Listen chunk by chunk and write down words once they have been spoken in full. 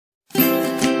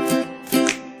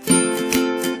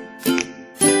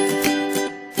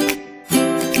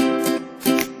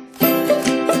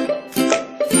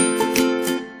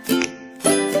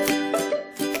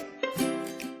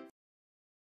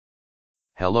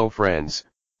Hello friends,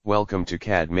 welcome to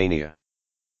CAD Mania.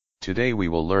 Today we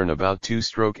will learn about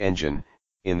two-stroke engine.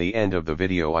 In the end of the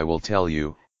video I will tell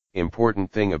you,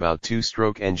 important thing about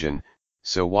two-stroke engine,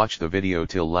 so watch the video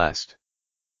till last.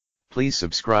 Please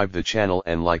subscribe the channel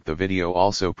and like the video,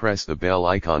 also press the bell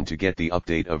icon to get the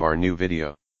update of our new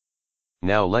video.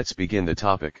 Now let's begin the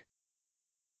topic.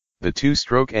 The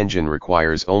two-stroke engine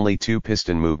requires only two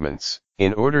piston movements,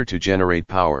 in order to generate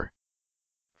power.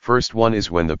 First one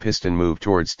is when the piston move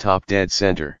towards top dead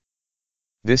center.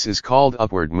 This is called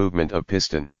upward movement of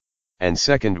piston. And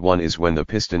second one is when the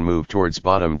piston move towards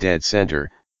bottom dead center,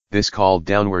 this called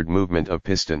downward movement of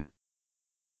piston.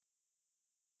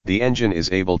 The engine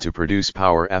is able to produce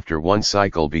power after one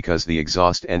cycle because the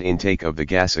exhaust and intake of the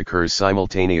gas occurs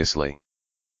simultaneously.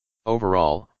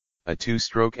 Overall, a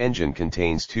two-stroke engine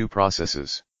contains two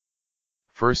processes.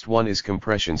 First one is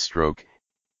compression stroke.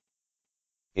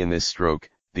 In this stroke,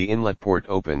 the inlet port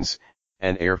opens,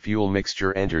 and air-fuel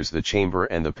mixture enters the chamber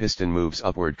and the piston moves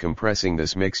upward compressing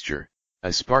this mixture.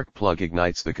 A spark plug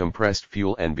ignites the compressed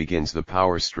fuel and begins the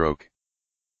power stroke.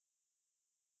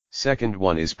 Second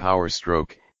one is power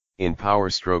stroke. In power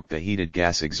stroke the heated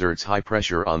gas exerts high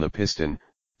pressure on the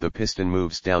piston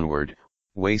moves downward,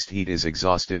 waste heat is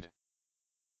exhausted.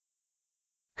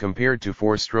 Compared to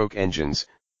four-stroke engines,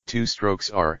 two strokes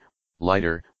are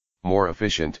lighter, more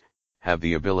efficient, have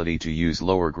the ability to use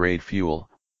lower-grade fuel,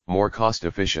 more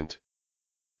cost-efficient.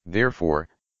 Therefore,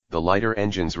 the lighter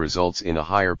engines results in a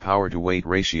higher power-to-weight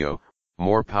ratio,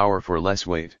 more power for less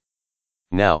weight.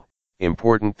 Now,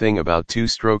 important thing about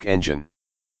two-stroke engine.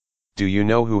 Do you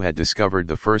know who had discovered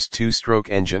the first two-stroke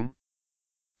engine?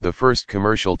 The first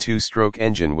commercial two-stroke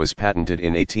engine was patented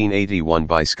in 1881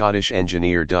 by Scottish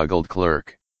engineer Dougald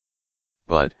Clerk.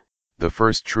 But, the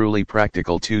first truly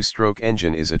practical two-stroke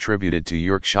engine is attributed to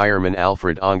Yorkshireman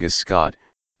Alfred Angus Scott,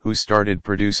 who started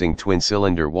producing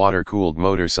twin-cylinder water-cooled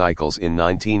motorcycles in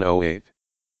 1908.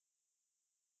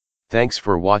 Thanks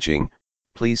for watching,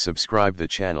 please subscribe the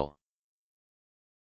channel.